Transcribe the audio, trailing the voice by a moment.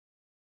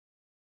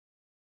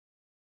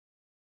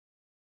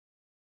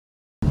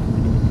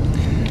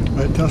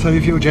That's how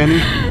you feel, Jenny?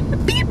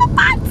 People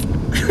butts!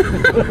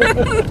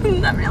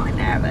 I'm really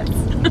nervous.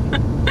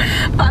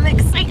 But I'm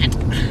excited.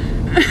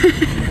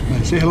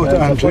 Right, say hello to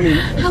Andrew.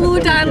 Hello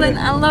darling,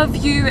 I love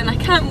you and I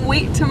can't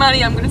wait to marry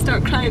you. I'm going to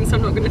start crying so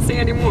I'm not going to say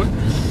any more.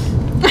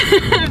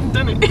 I've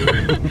done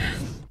it.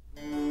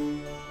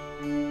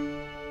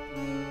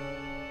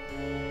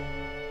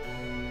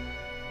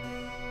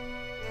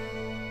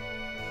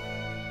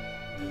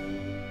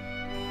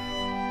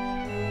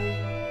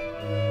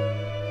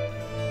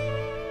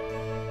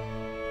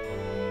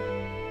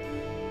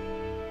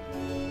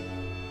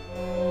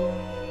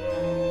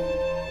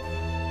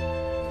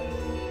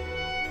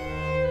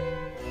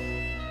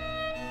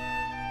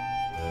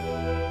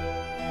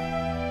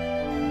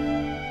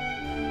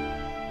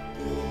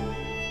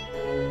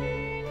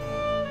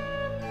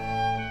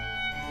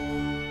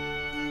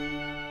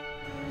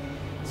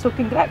 So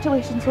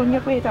congratulations on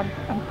your wedding.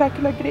 I'm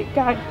picking a great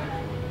guy.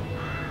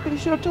 Be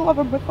sure to love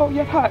him with all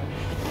your heart.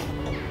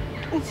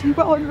 As he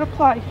will in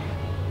reply,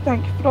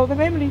 thank you for all the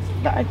memories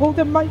that I hold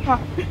in my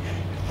heart.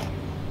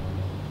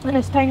 And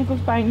as time goes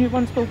by, new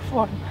ones will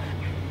form.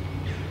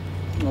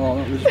 Oh,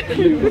 that was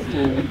beautiful.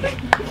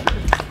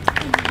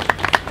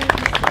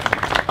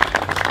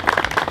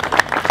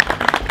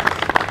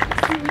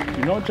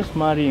 You're not just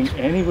marrying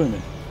any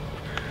woman.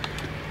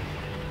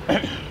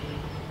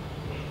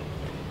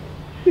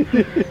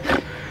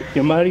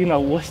 You're marrying a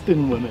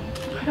listing woman.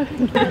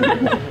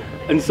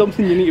 And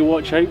something you need to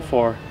watch out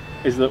for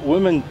is that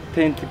women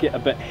tend to get a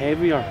bit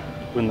heavier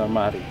when they're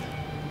married.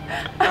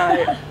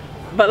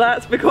 But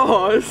that's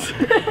because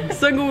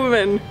single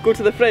women go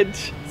to the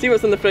fridge, see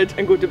what's in the fridge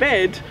and go to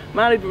bed.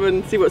 Married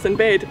women see what's in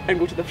bed and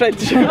go to the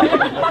fridge.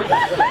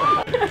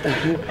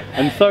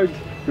 And third,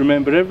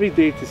 remember every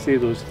day to say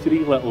those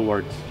 3 little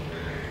words.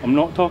 I'm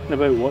not talking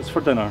about what's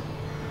for dinner,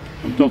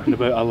 I'm talking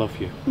about I love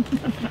you.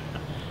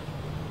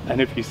 And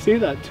if you say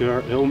that to her,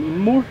 it'll mean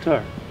more to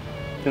her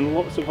than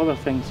lots of other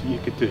things that you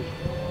could do.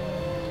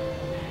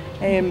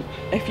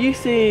 If you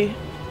say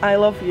I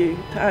love you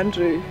to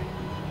Andrew,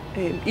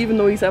 even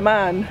though he's a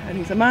man and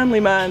he's a manly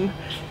man,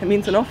 it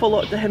means an awful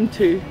lot to him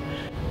too.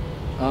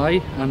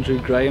 I, Andrew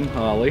Graham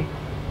Harley,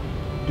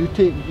 do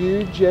take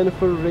you,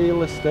 Jennifer Ray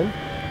Liston,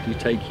 do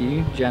take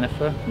you,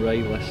 Jennifer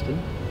Ray Liston,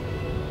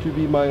 to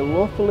be my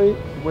lawfully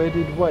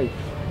wedded wife,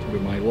 to be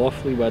my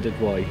lawfully wedded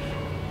wife,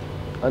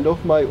 and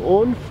of my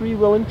own free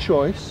will and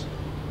choice,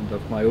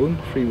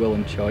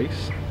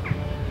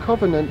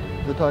 covenant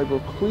that I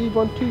will cleave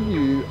unto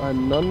you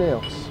and none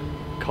else,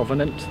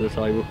 covenant that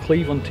I will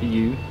cleave unto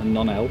you and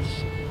none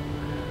else,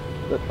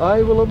 that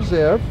I will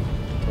observe,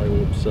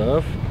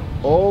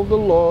 all the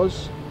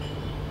laws,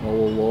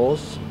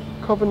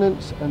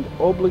 covenants and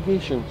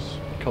obligations,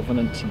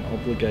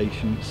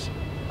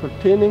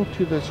 pertaining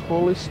to this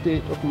holy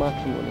state of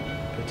matrimony,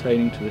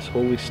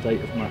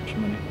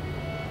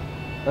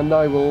 and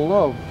I will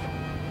love,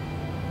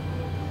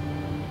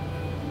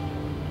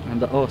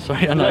 and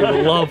I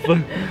will love,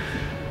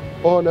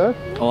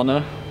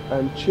 honour,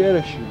 and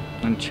cherish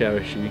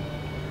you,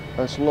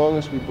 as long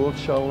as we both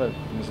shall live.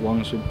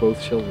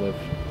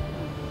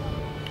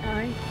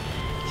 I,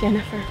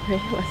 Jennifer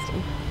Ray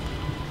Liston,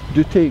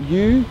 do take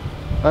you,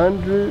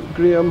 Andrew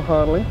Graham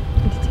Harley,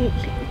 to take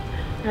you,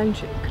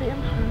 Andrew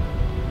Graham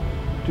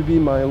Harley, to be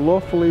my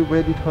lawfully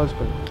wedded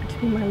husband,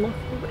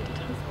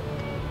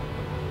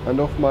 and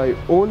of my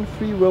own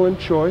free will and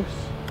choice,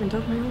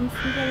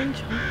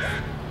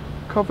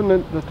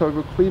 covenant that I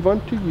will cleave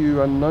unto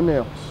you and none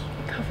else,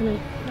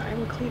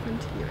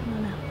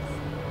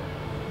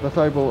 that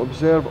I will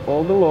observe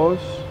all the laws,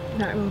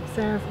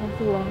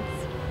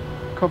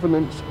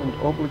 covenants and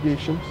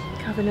obligations,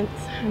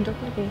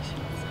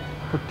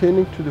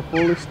 pertaining to the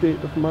holy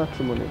state of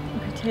matrimony,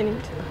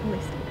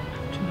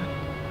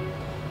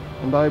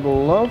 and I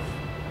will love,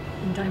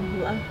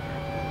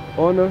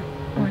 honour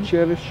and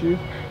cherish you,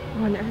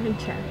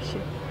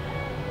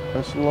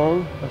 as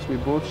long as we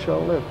both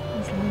shall live.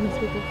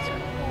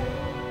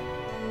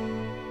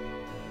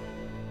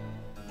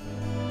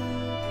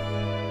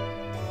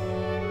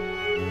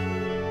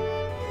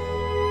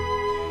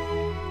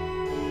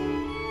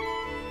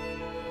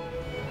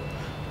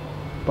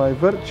 By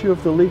virtue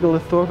of the legal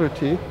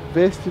authority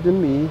vested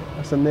in me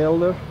as an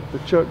elder of the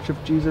Church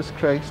of Jesus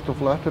Christ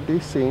of Latter-day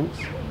Saints,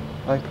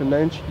 I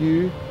pronounce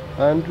you,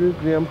 Andrew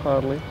Graham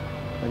Harley,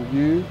 and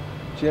you,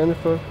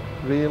 Jennifer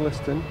Ray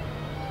Liston,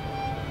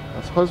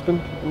 as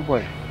husband and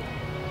wife,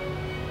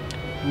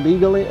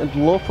 legally and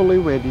lawfully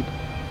wedded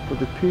for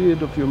the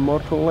period of your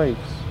mortal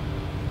lives.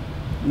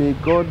 May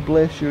God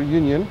bless your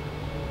union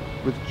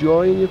with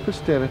joy in your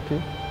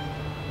posterity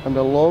and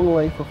a long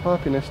life of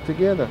happiness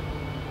together.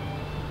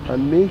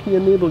 And may He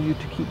enable you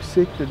to keep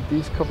sacred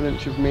these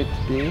covenants you've made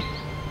today.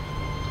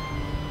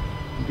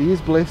 These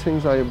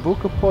blessings I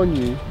invoke upon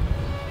you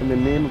in the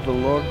name of the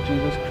Lord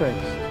Jesus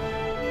Christ.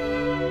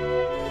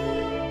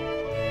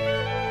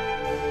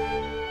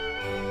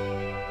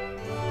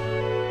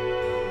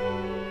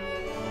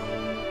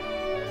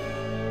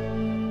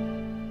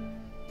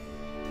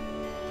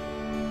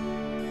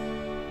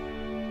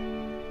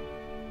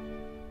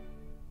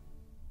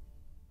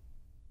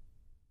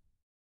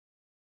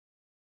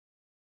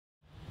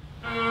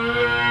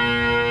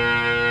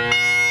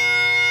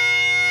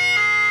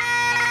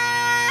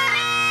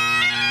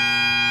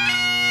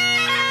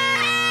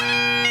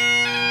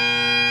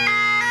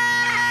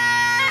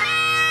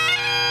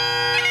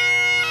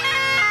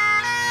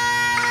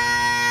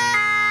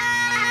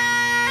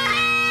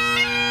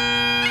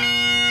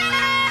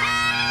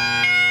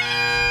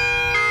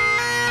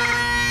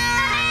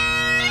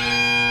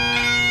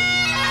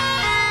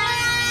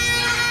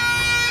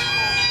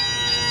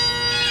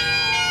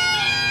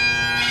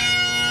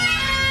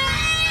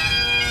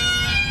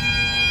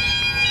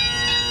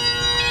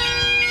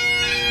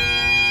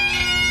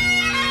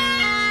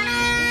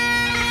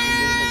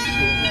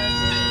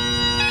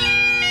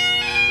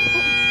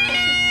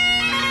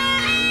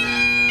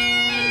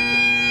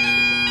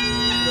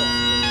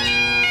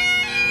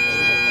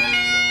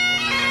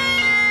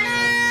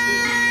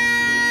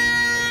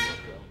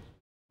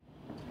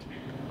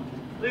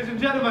 Ladies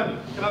and gentlemen,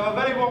 can I have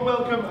a very warm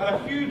welcome and a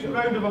huge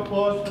round of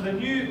applause for the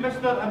new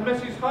Mr. and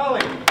Mrs. Harley.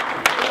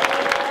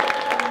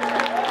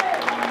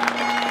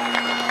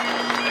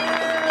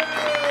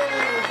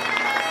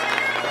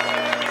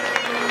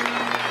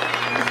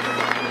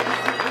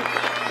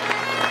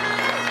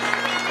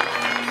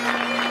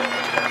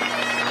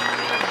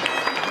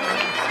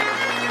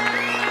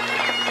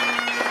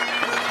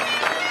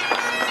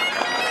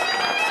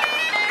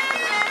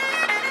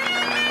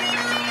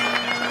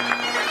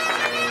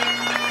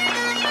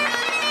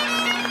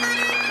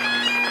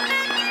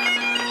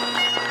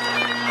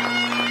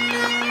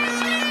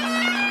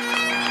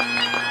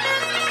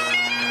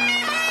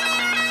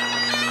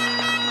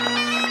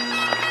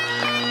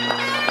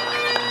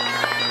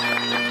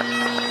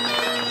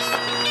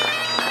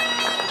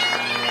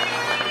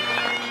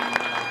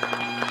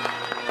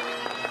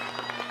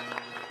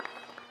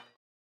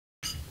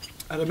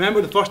 I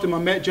remember the first time I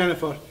met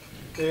Jennifer.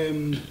 I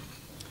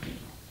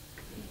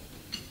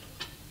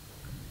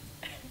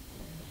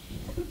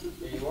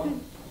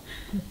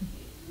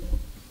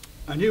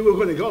knew we were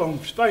going to get along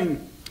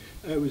fine.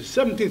 It was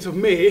 17th of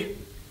May,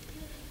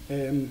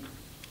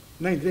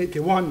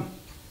 1981,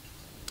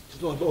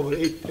 just a little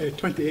bit over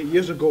 28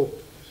 years ago.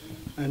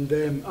 And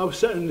I was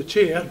sitting in the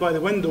chair by the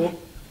window,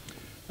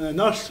 and a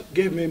nurse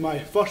gave me my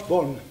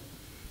firstborn.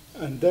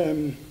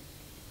 And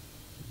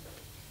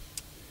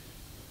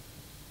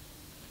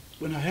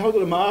when I held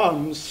her in my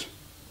arms,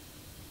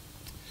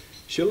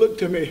 she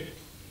looked at me,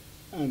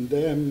 and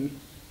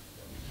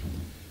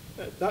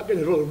that kind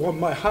of really warmed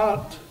my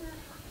heart.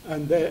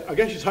 And I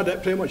guess she's had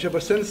it pretty much ever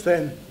since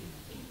then.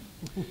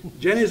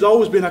 Jenny's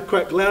always been a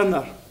quick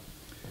learner.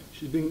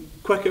 She's been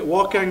quick at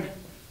walking,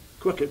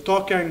 quick at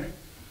talking,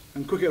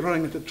 and quick at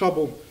running into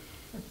trouble.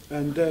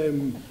 And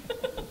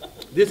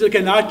these are the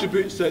kind of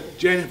attributes that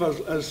Jennifer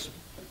has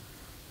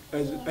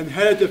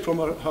inherited from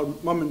her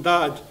mum and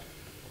dad.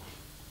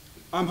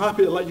 I'm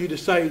happy to let you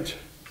decide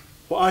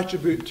what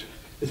attribute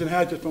is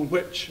inherited from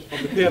which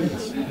of the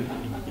parents.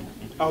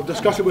 I'll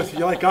discuss it with you if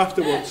you like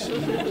afterwards.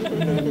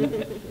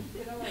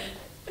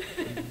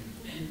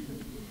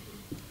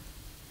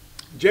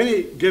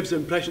 Jenny gives the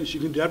impression she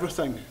can do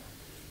everything,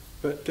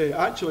 but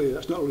actually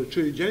that's not really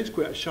true. Jenny's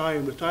quite a shy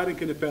and retiring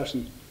kind of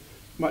person,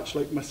 much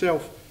like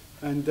myself,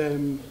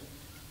 and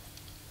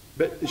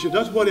but she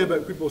does worry about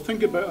what people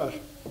think about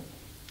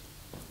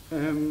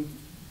her.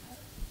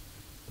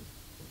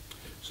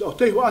 So I'll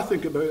tell you what I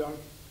think about her.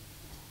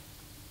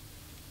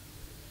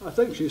 I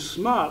think she's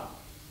smart.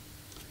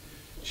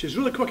 She's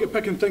really quick at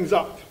picking things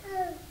up.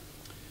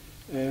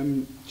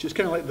 She's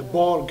kind of like the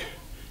Borg.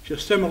 She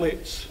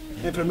assimilates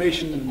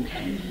information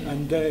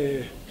and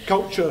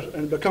culture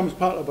and becomes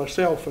part of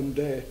herself,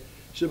 and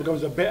she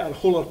becomes a better,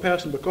 wholer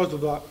person because of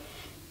that.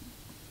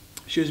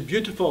 She's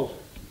beautiful.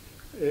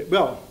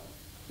 Well,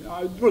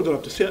 I really don't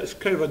have to say it. It's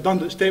kind of a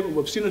redundant statement.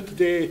 We've seen her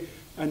today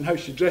and how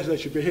she dresses, how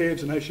she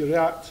behaves and how she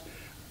reacts.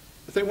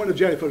 I think one of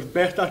Jennifer's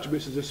best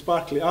attributes is the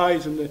sparkly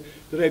eyes and the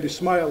ready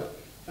smile,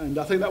 and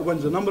I think that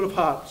wins a number of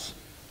hearts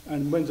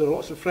and wins her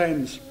lots of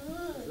friends.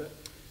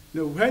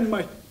 You know, when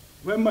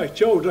my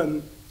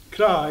children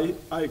cry,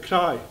 I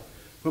cry.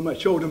 When my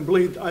children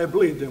bleed, I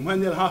bleed. And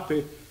when they're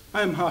happy,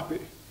 I'm happy.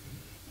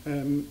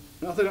 And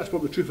I think that's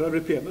probably true for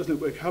every parent, isn't it?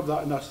 We have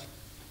that in us.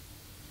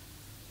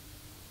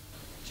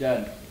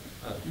 Jen,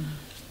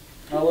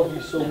 I love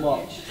you so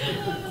much.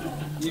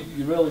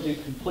 You really do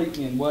complete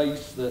me in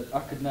ways that I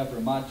could never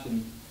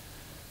imagine.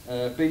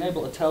 Being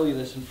able to tell you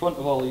this in front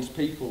of all these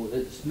people,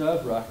 it's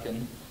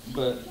nerve-wracking,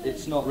 but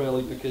it's not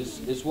really,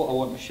 because it's what I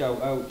want to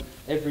shout out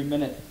every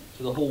minute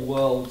to the whole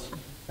world.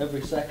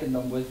 Every second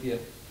I'm with you.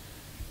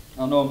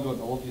 I know I'm going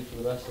to love you for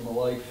the rest of my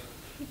life.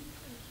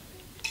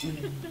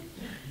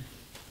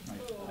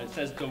 It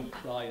says don't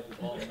cry at the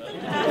bottom.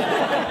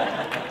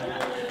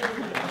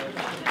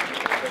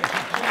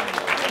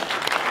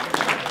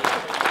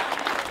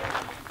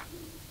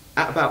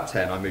 At about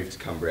 10, I moved to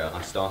Cumbria and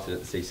I started at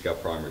the Seascale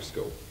Primary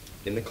School.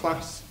 In the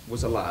class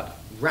was a lad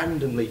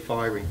randomly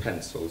firing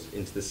pencils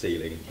into the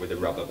ceiling with a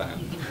rubber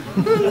band.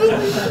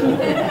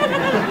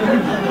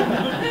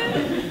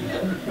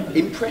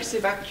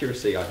 Impressive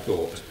accuracy, I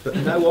thought, but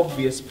no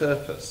obvious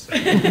purpose.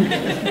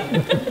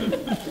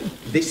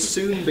 This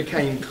soon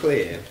became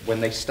clear when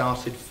they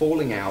started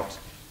falling out,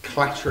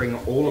 clattering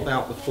all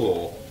about the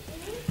floor.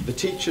 The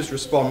teacher's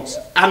response,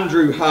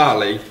 "Andrew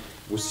Harley,"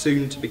 was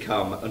soon to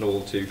become an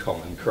all too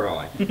common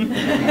cry.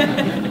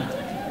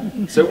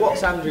 So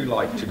what's Andrew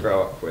like to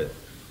grow up with?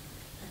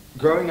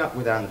 Growing up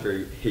with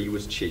Andrew, he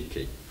was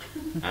cheeky,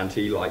 and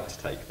he liked to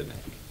take the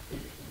mick.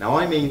 Now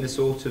I mean the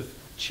sort of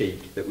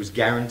cheek that was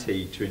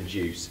guaranteed to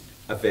induce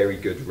a very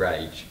good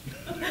rage.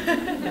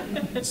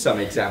 Some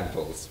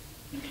examples.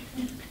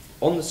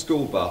 On the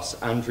school bus,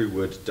 Andrew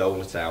would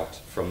dole it out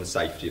from the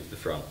safety of the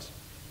front.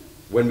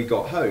 When we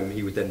got home,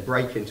 he would then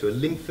break into a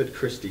Linford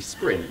Christie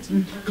sprint,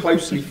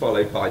 closely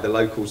followed by the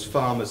local's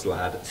farmer's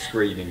lad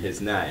screaming his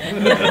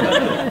name.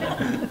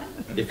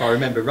 If I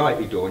remember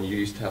rightly, Dawn, you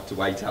used to have to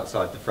wait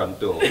outside the front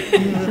door.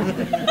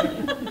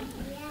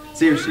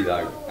 Seriously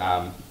though,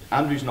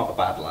 Andrew's not a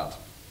bad lad.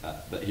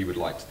 that he would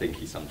like to think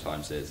he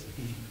sometimes is.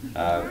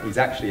 He's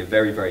actually a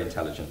very, very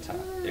intelligent tad.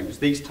 It was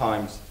these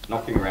times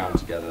knocking around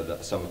together that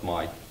are some of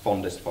my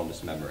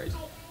fondest memories.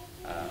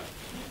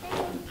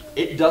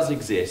 It does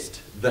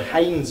exist, the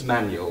Haynes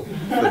Manual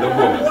for the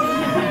woman.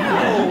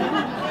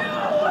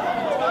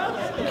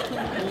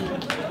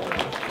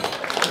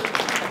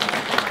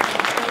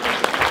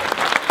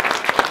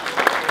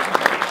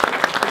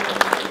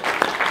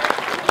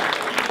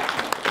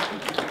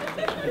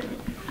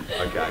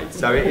 Okay,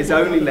 so it is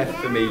only left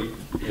for me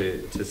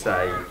to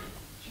say,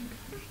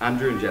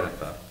 Andrew and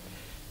Jennifer,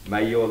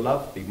 may your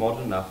love be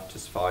modern enough to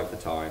survive the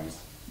times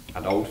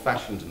and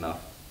old-fashioned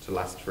enough to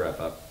last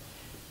forever.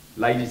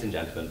 Ladies and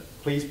gentlemen,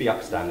 please be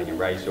upstanding and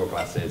raise your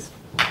glasses.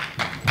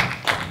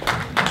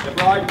 The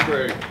bride and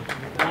groom.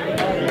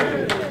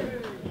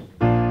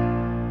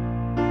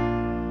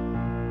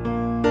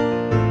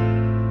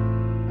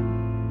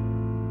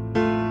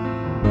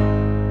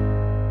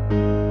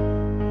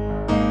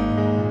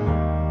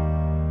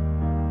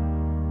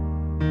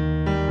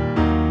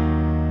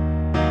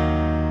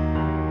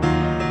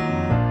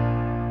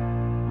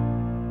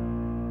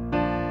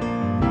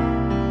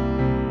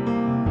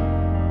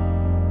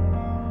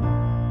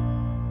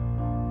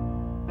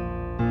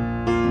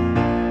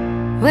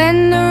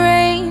 When the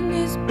rain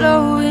is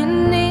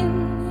blowing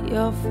in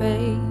your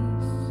face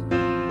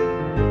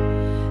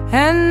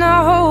and the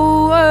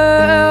whole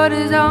world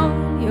is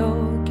on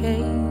your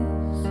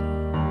case,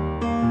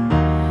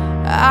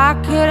 I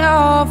could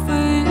offer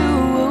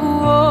you a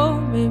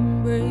warm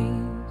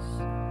embrace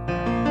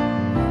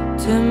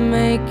to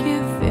make you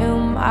feel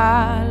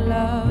my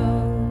love.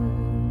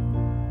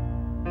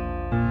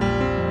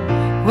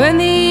 When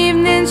the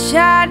evening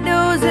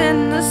shadows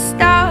and the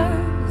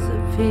stars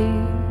appear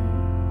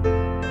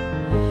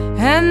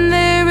and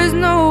there is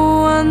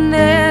no one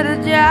there to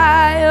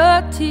dry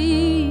your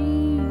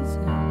tears,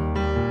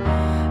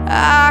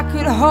 I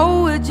could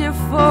hold you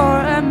for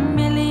a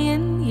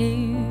million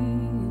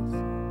years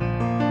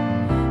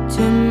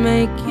to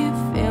make you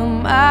feel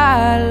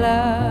my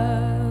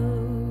love.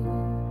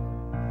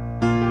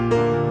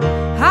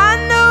 I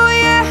know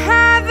you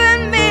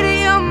haven't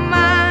made your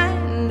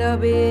mind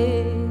up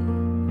yet,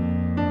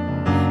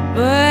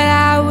 but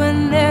I will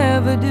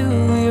never do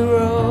you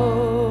wrong.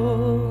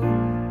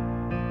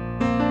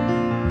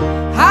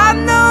 I've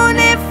known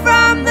it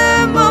from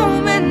the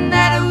moment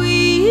that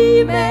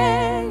we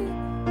met,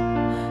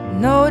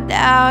 no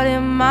doubt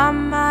in my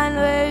mind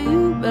where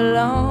you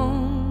belong.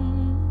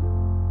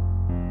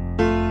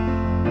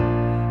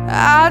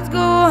 I'd go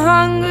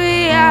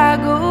hungry, I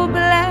go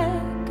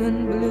black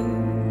and blue,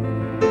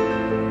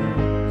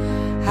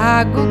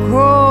 I go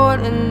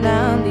crawling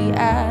down the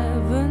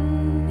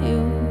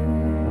avenue.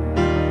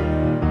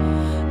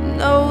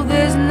 No,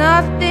 there's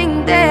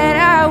nothing that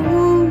I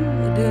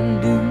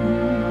wouldn't do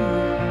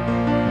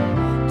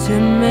to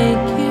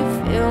make you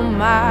feel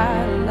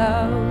my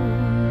love.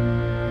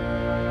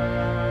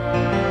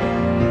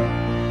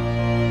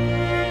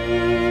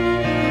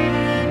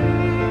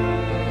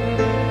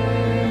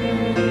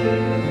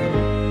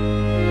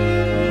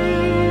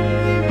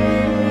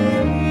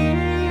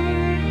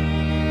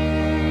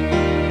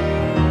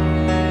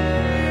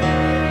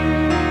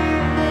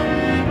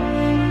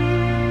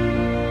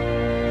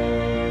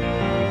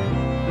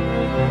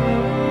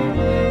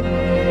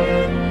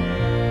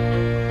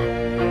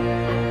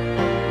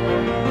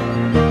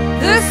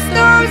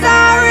 Storms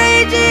are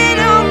raging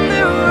on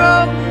the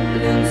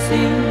rolling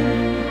sea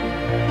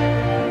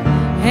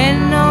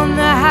and on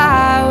the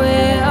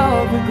highway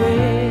of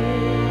regret.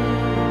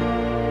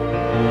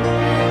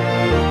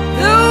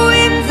 The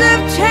winds of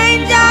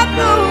change are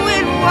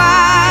blowing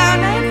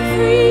wild and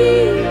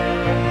free.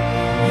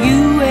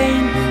 You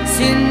ain't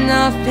seen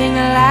nothing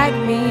like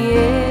me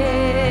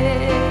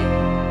yet.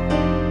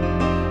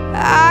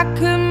 I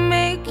could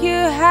make you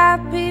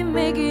happy,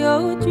 make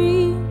your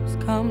dreams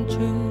come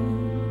true.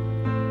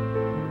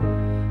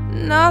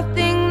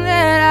 Nothing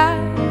that I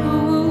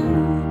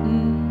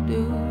wouldn't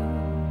do.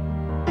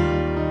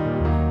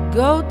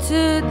 Go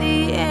to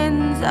the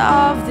ends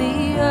of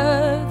the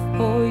earth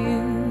for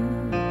you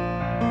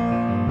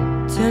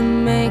to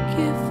make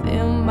you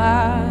feel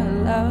my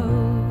love,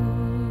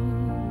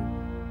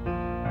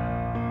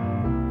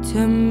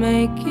 to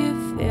make you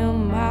feel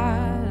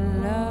my